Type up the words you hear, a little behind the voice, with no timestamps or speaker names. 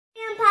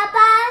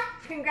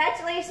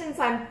Congratulations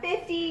on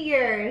 50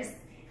 years.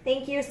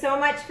 Thank you so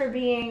much for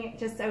being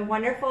just a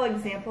wonderful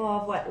example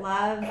of what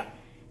love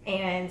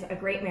and a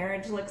great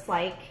marriage looks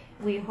like.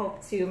 We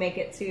hope to make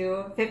it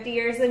to 50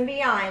 years and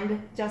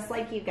beyond, just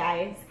like you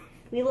guys.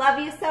 We love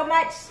you so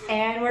much,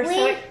 and we're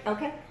so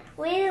okay.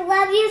 We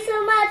love you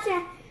so much,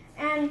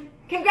 and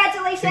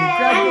congratulations!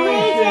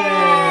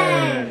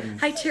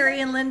 Congratulations! Hi, Terry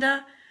and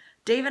Linda.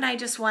 Dave and I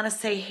just want to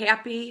say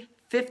happy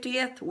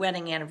 50th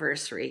wedding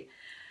anniversary.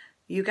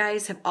 You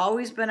guys have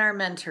always been our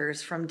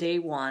mentors from day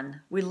one.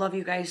 We love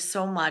you guys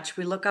so much.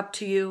 We look up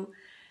to you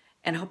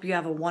and hope you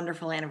have a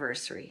wonderful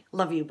anniversary.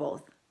 Love you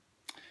both.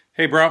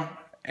 Hey, bro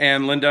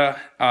and Linda,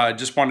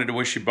 just wanted to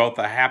wish you both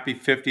a happy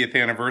 50th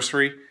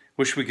anniversary.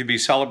 Wish we could be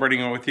celebrating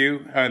it with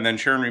you. And then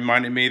Sharon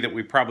reminded me that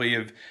we probably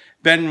have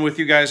been with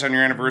you guys on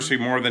your anniversary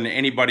more than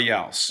anybody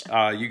else.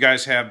 You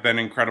guys have been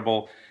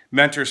incredible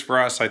mentors for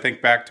us. I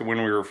think back to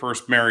when we were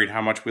first married,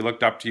 how much we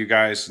looked up to you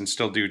guys and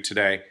still do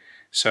today.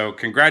 So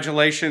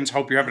congratulations.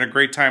 Hope you're having a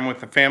great time with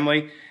the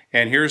family.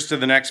 And here's to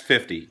the next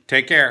 50.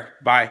 Take care.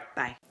 Bye.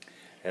 Bye.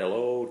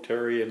 Hello,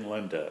 Terry and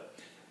Linda.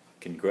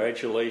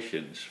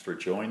 Congratulations for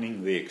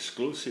joining the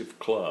exclusive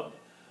club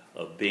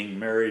of being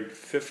married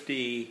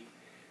 50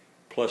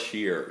 plus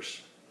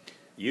years.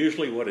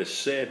 Usually what is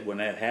said when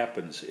that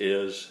happens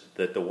is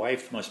that the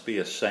wife must be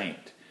a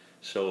saint.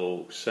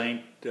 So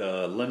Saint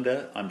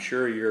Linda, I'm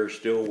sure you're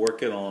still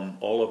working on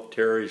all of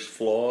Terry's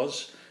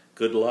flaws.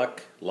 Good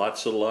luck,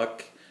 lots of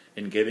luck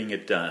in getting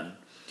it done.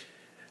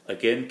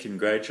 Again,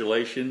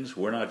 congratulations.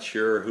 We're not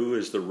sure who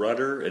is the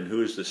rudder and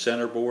who is the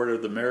centerboard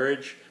of the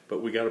marriage,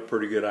 but we got a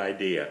pretty good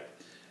idea.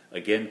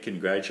 Again,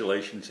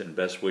 congratulations and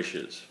best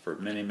wishes for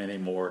many, many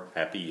more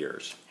happy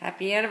years.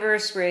 Happy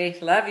anniversary.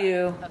 Love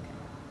you. Okay.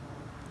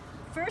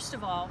 First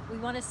of all, we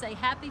want to say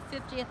happy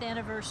 50th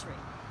anniversary.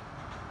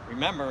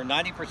 Remember,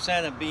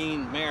 90% of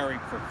being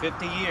married for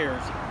 50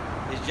 years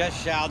is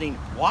just shouting,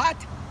 "What?"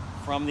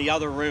 from the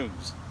other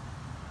rooms.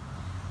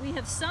 We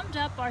have summed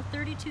up our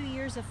 32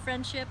 years of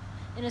friendship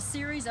in a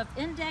series of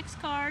index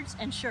cards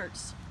and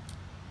shirts.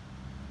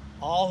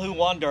 All who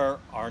wander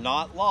are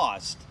not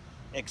lost,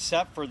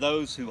 except for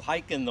those who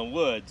hike in the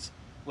woods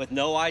with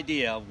no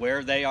idea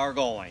where they are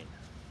going.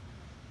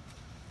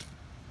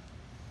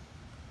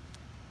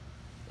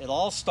 It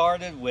all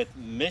started with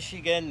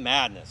Michigan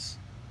Madness.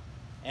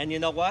 And you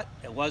know what?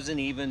 It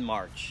wasn't even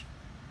March.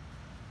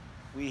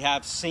 We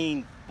have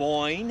seen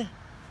Boyne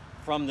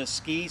from the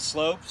ski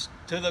slopes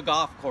to the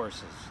golf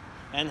courses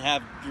and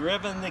have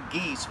driven the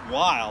geese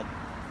wild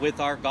with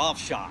our golf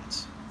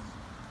shots.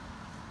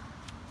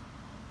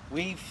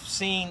 We've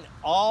seen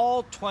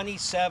all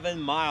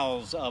 27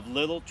 miles of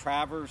Little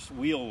Traverse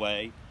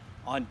Wheelway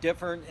on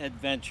different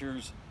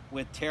adventures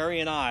with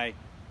Terry and I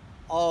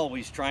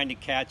always trying to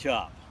catch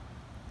up.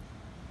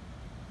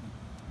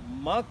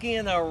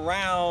 Monkeying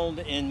around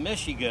in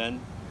Michigan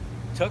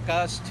took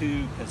us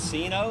to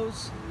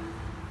casinos,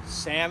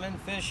 salmon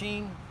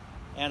fishing,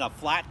 and a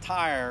flat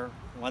tire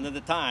one of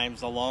the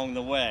times along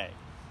the way.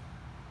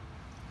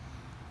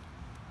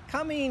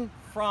 Coming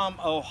from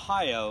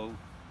Ohio,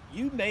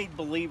 you made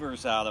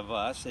believers out of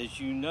us. As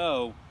you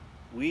know,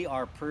 we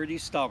are pretty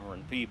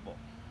stubborn people.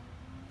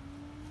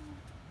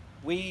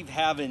 We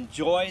have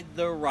enjoyed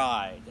the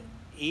ride,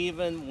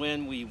 even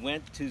when we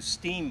went to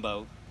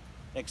Steamboat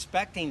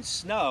expecting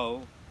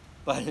snow,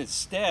 but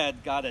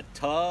instead got a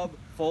tub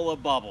full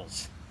of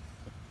bubbles.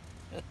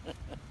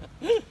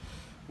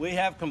 We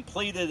have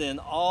completed in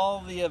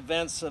all the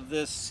events of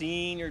this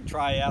senior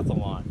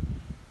triathlon,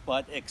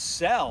 but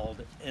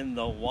excelled in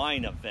the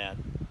wine event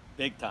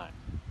big time.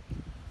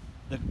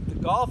 The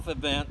golf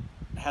event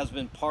has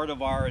been part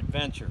of our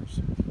adventures,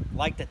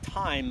 like the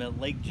time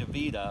at Lake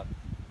Javita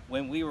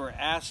when we were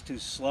asked to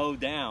slow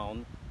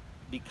down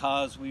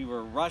because we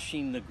were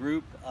rushing the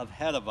group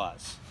ahead of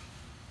us.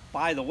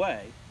 By the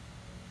way,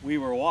 we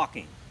were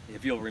walking,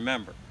 if you'll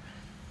remember.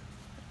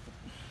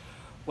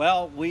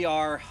 Well, we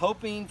are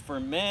hoping for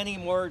many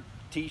more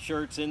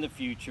t-shirts in the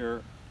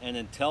future, and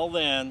until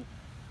then,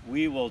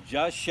 we will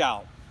just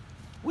shout,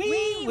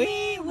 "Wee,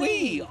 wee,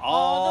 wee,"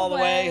 all the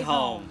way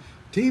home.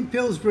 Team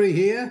Pillsbury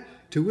here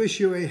to wish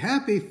you a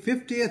happy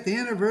 50th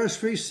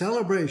anniversary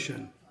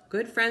celebration.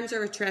 Good friends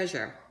are a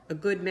treasure. A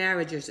good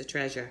marriage is a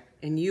treasure,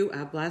 and you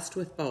are blessed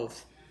with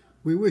both.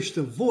 We wish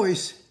the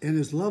voice and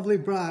his lovely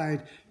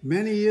bride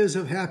many years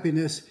of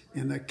happiness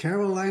in the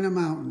Carolina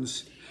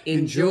Mountains.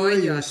 Enjoy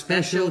your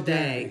special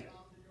day.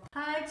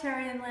 Hi,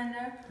 Terry and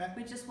Linda.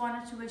 We just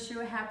wanted to wish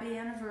you a happy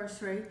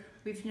anniversary.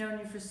 We've known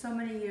you for so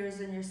many years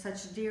and you're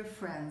such dear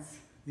friends.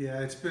 Yeah,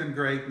 it's been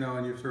great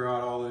knowing you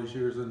throughout all those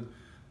years in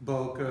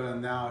Boca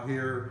and now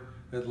here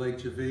at Lake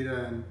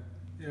Javita. And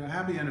you know,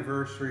 happy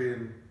anniversary,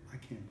 and I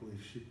can't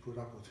believe she put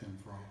up with him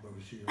for all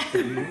those years.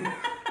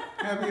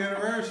 Happy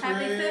anniversary!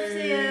 Happy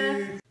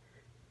 50th!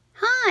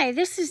 Hi,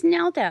 this is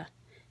Nelda,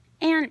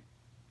 and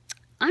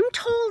I'm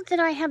told that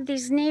I have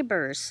these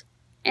neighbors,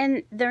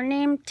 and they're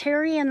named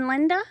Terry and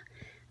Linda.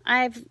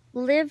 I've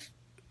lived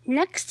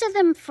next to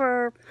them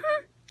for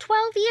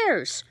 12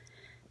 years,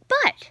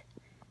 but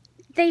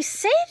they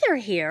say they're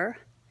here,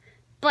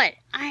 But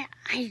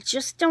I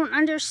just don't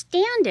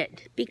understand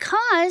it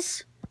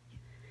because,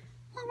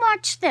 well,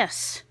 watch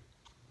this.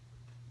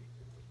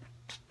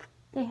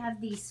 They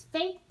have these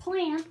fake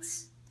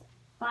plants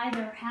by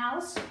their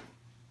house,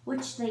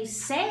 which they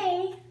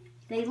say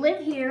they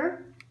live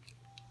here.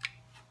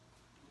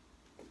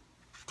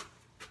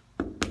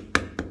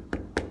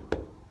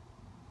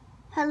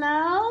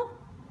 Hello?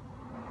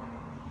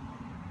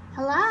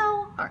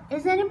 Hello?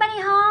 Is anybody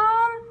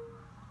home?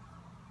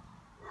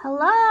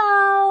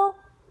 Hello?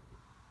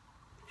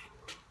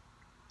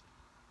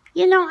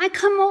 You know, I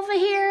come over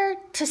here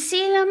to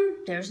see them.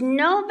 There's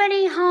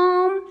nobody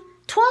home.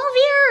 12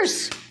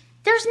 years.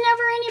 There's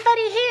never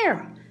anybody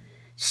here.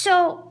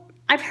 So,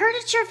 I've heard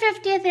it's your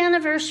 50th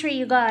anniversary,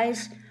 you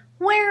guys.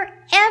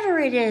 Wherever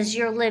it is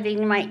you're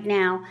living right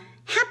now.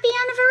 Happy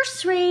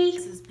anniversary.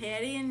 This is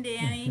Patty and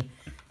Danny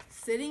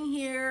sitting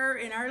here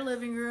in our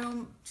living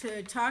room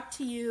to talk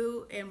to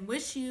you and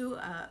wish you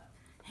a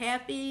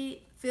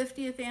happy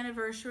 50th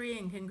anniversary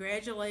and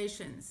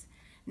congratulations.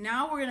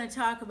 Now we're going to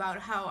talk about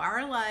how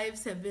our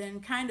lives have been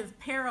kind of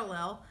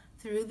parallel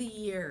through the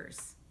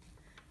years.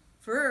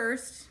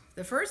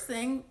 The first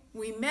thing,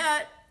 we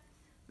met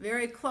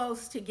very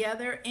close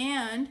together,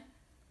 and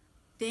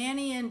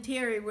Danny and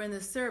Terry were in the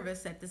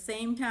service at the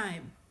same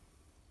time.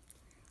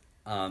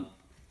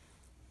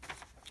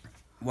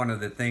 One of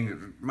the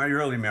things, my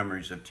early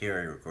memories of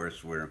Terry, of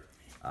course, were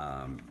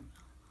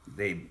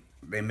they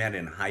met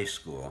in high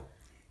school,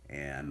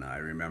 and I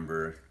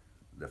remember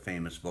the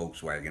famous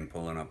Volkswagen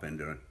pulling up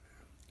into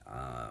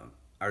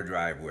our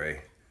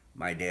driveway.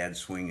 My dad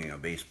swinging a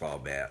baseball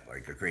bat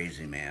like a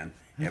crazy man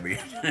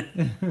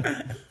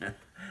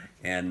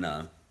and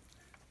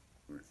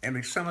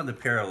some of the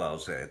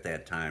parallels at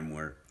that time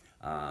were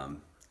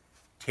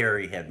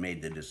Terry had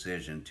made the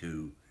decision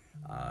to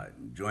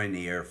join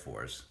the Air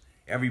Force.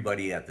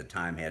 Everybody at the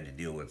time had to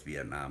deal with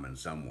Vietnam in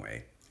some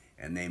way,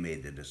 and they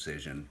made the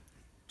decision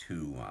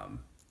to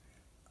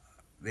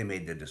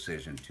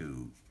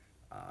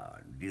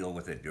deal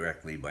with it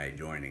directly by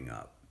joining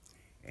up.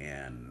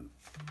 And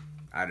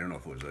I don't know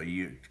if it was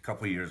a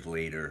couple years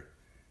later,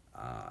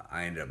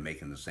 I ended up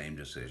making the same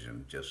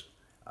decision. Just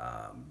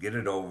get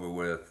it over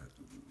with.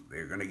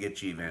 They're going to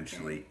get you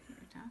eventually.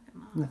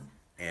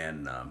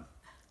 And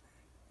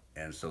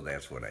so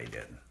that's what I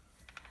did.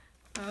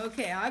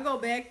 Okay, I'll go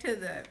back to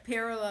the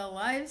parallel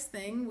lives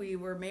thing. We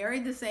were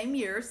married the same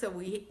year, so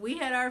we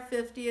had our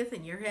 50th,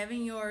 and you're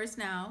having yours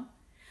now.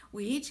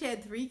 We each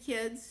had 3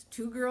 kids,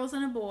 2 girls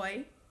and a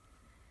boy.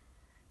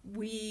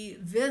 We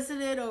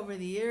visited over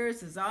the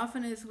years as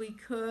often as we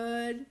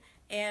could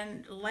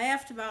and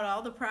laughed about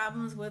all the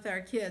problems with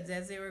our kids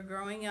as they were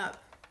growing up.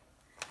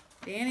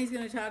 Danny's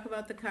going to talk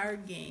about the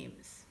card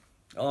games.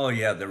 Oh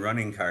yeah, the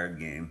running card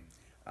game.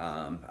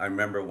 I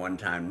remember one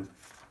time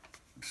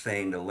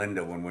saying to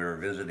Linda when we were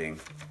visiting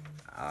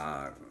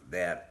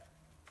that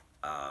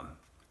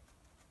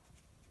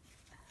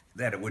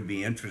it would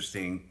be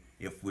interesting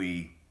if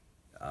we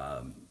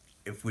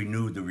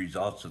knew the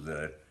results of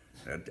a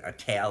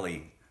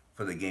tally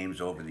for the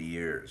games over the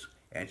years.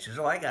 And she says,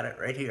 "Oh, I got it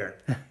right here."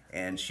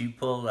 And she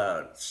pulled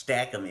a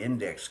stack of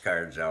index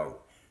cards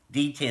out,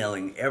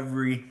 detailing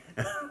every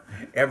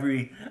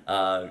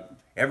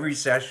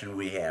session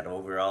we had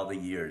over all the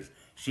years.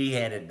 She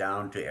had it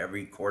down to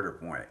every quarter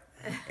point.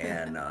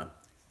 And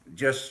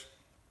just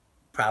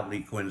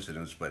probably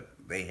coincidence, but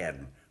they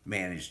had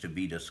managed to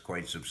beat us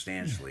quite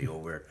substantially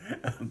over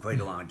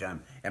quite a long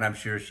time. And I'm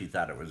sure she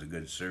thought it was a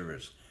good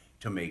service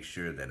to make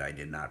sure that I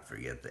did not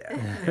forget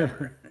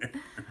that.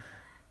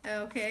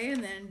 Okay,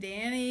 and then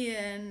Danny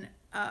and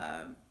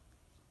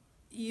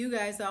you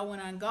guys all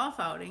went on golf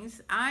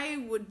outings.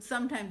 I would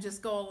sometimes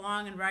just go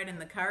along and ride in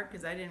the cart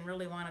because I didn't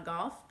really want to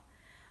golf.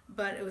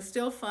 But it was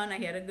still fun. I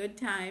had a good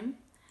time.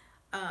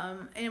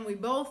 And we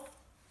both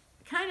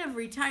kind of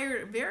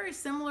retired at very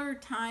similar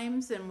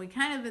times, and we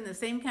kind of in the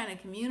same kind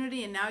of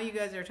community, and now you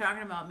guys are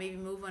talking about maybe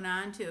moving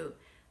on to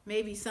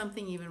maybe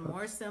something even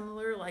more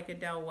similar like a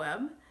Del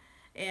Webb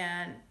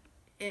and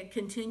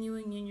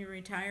continuing in your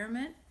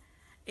retirement.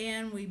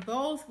 And we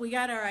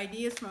got our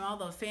ideas from all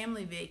the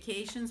family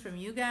vacations from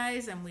you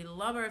guys, and we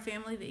love our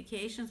family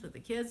vacations with the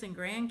kids and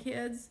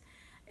grandkids,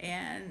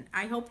 and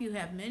I hope you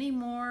have many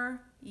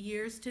more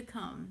years to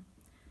come.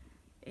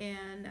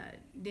 And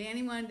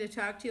Danny wanted to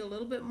talk to you a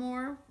little bit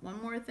more.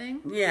 One more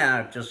thing.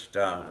 Yeah, just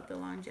about the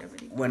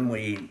longevity. When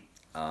we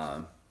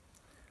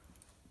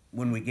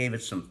gave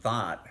it some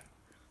thought,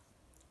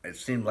 it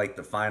seemed like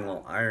the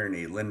final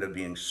irony, Linda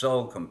being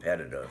so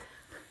competitive,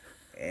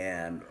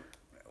 and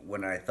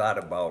when I thought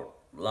about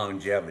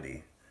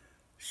longevity,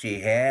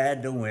 she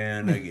had to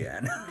win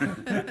again.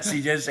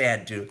 She just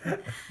had to.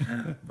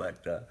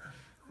 But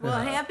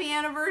well, happy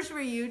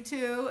anniversary, you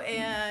two,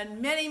 and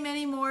many,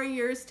 many more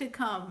years to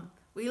come.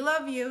 We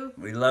love you.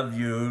 We love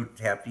you.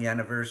 Happy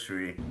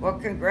anniversary. Well,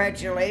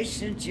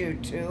 congratulations, you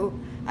two.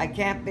 I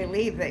can't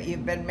believe that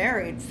you've been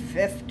married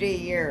 50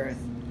 years.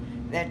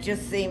 That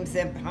just seems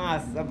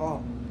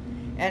impossible.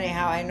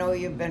 Anyhow, I know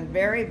you've been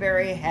very,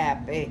 very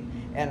happy,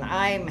 and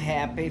I'm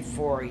happy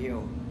for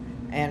you.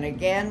 And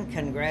again,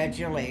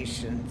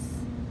 congratulations.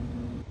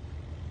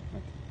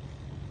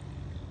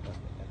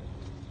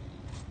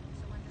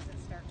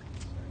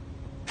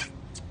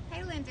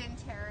 Hey, Linda and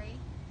Terry.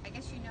 I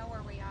guess you know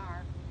where we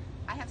are.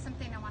 I have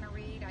something I want to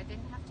read. I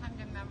didn't have time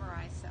to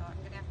memorize, so I'm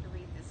going to have to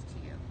read this to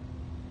you.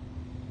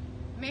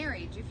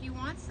 Marriage. If you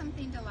want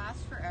something to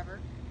last forever,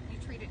 you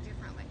treat it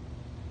differently.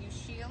 You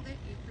shield it,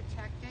 you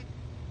protect it,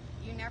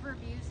 you never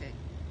abuse it,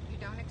 you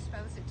don't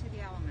expose it to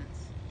the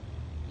elements.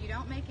 You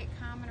don't make it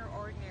common or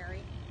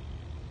ordinary.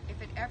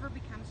 If it ever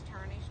becomes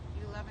tarnished,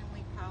 you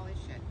lovingly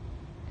polish it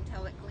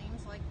until it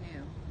gleams like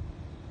new.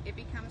 It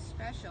becomes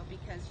special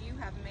because you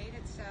have made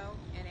it so,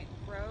 and it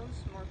grows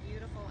more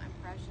beautiful and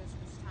precious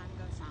as time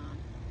goes on.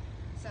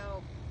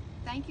 So,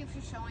 thank you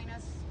for showing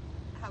us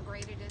how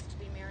great it is to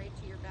be married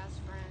to your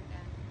best friend,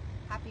 and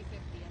happy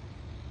 50th.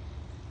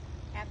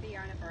 Happy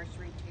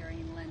anniversary, Terry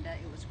and Linda.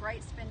 It was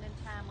great spending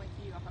time with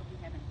you. I hope you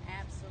have an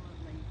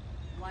absolutely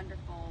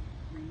wonderful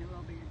renewal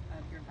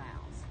of your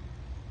vows.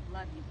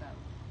 Love you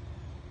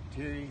both.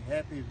 Terry,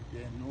 happy,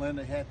 and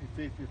Linda, happy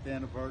 50th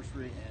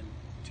anniversary. And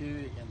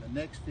Terry, in the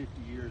next 50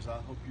 years,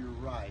 I hope you're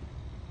right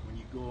when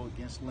you go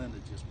against Linda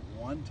just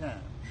one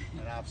time.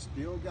 And I've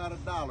still got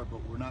 $1,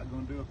 but we're not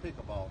going to do a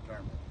pickleball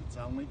tournament. It's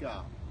only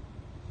God.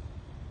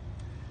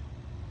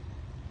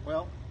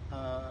 Well,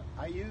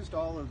 I used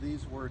all of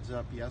these words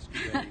up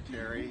yesterday,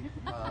 Terry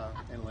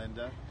and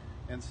Linda,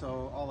 and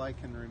so all I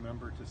can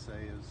remember to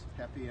say is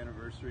happy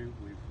anniversary.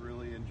 We've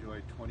really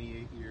enjoyed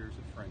 28 years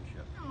of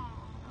friendship. Aww,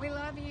 we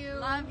love you.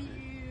 Love you.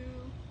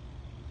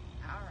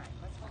 All right,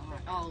 let's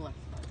look. Oh, look.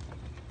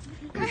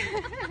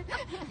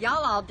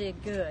 Y'all all did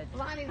good.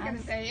 Lonnie's going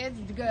to say it's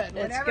good. It's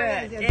Whatever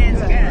good. It is,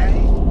 it's good.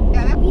 Right?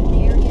 Yeah, that'd be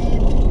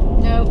period.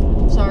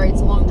 Nope. Sorry,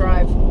 it's a long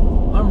drive.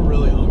 I'm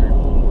really hungry.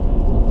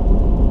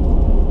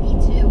 Me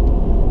too.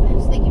 I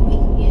was thinking we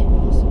could get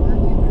Most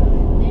Market, but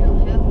they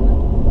don't have one.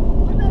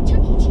 What about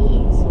Chuck E.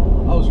 Cheese?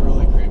 I was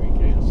really craving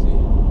KFC.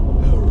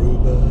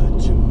 Aruba,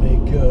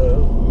 Jamaica,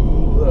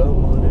 ooh, I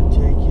wanna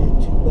take you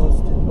to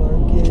Boston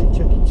Market,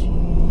 Chuck E.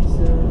 Cheese,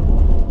 or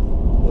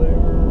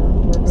wherever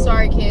we're going.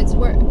 Sorry, kids.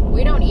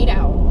 We don't eat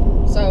out,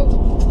 so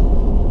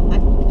I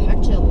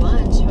packed you a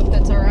lunch. Hope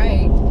that's all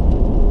right.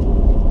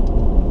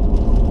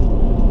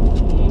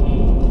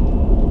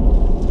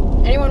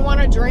 Anyone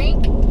want a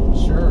drink?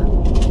 Sure.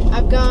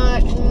 I've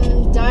got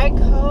Diet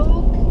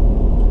Coke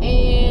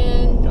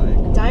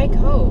and Diet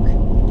Coke.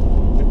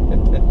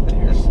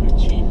 You're so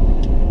cheap.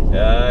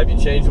 If you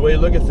change the way you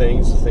look at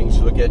things, the things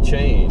you look at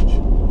change.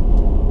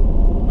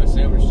 My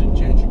sandwich didn't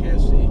change your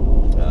KFC.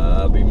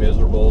 Be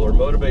miserable or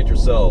motivate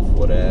yourself.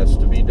 What has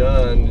to be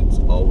done, it's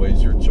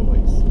always your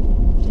choice.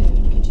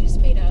 Dude, could you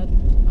speed up?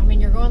 I mean,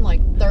 you're going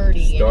like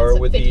 30 Start and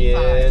it's with a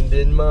 55. the end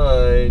in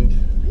mind.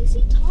 What is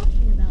he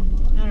talking about,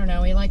 Mom? I don't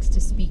know. He likes to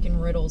speak in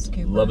riddles,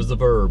 Cooper. Love is a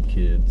verb,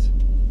 kids.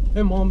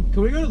 Hey, Mom,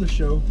 can we go to the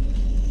show?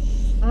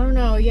 I don't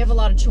know. You have a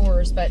lot of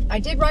chores, but I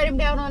did write them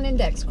down on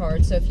index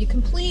cards, so if you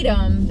complete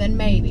them, then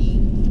maybe.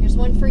 Here's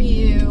one for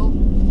you,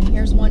 and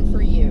here's one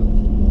for you.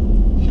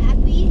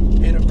 Happy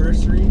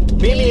anniversary.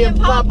 Mimi and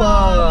Papa! We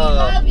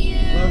love you!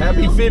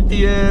 Happy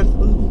 50th!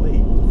 Oh, wait,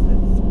 what's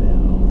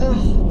that smell?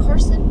 Ugh,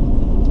 Carson,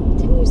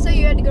 didn't you say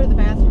you had to go to the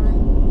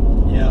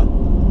bathroom? Yeah.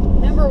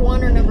 Number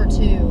 1 or number 2?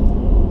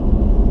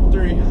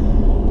 3.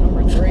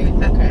 Number 3.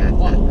 Okay,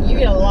 well, you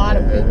get a lot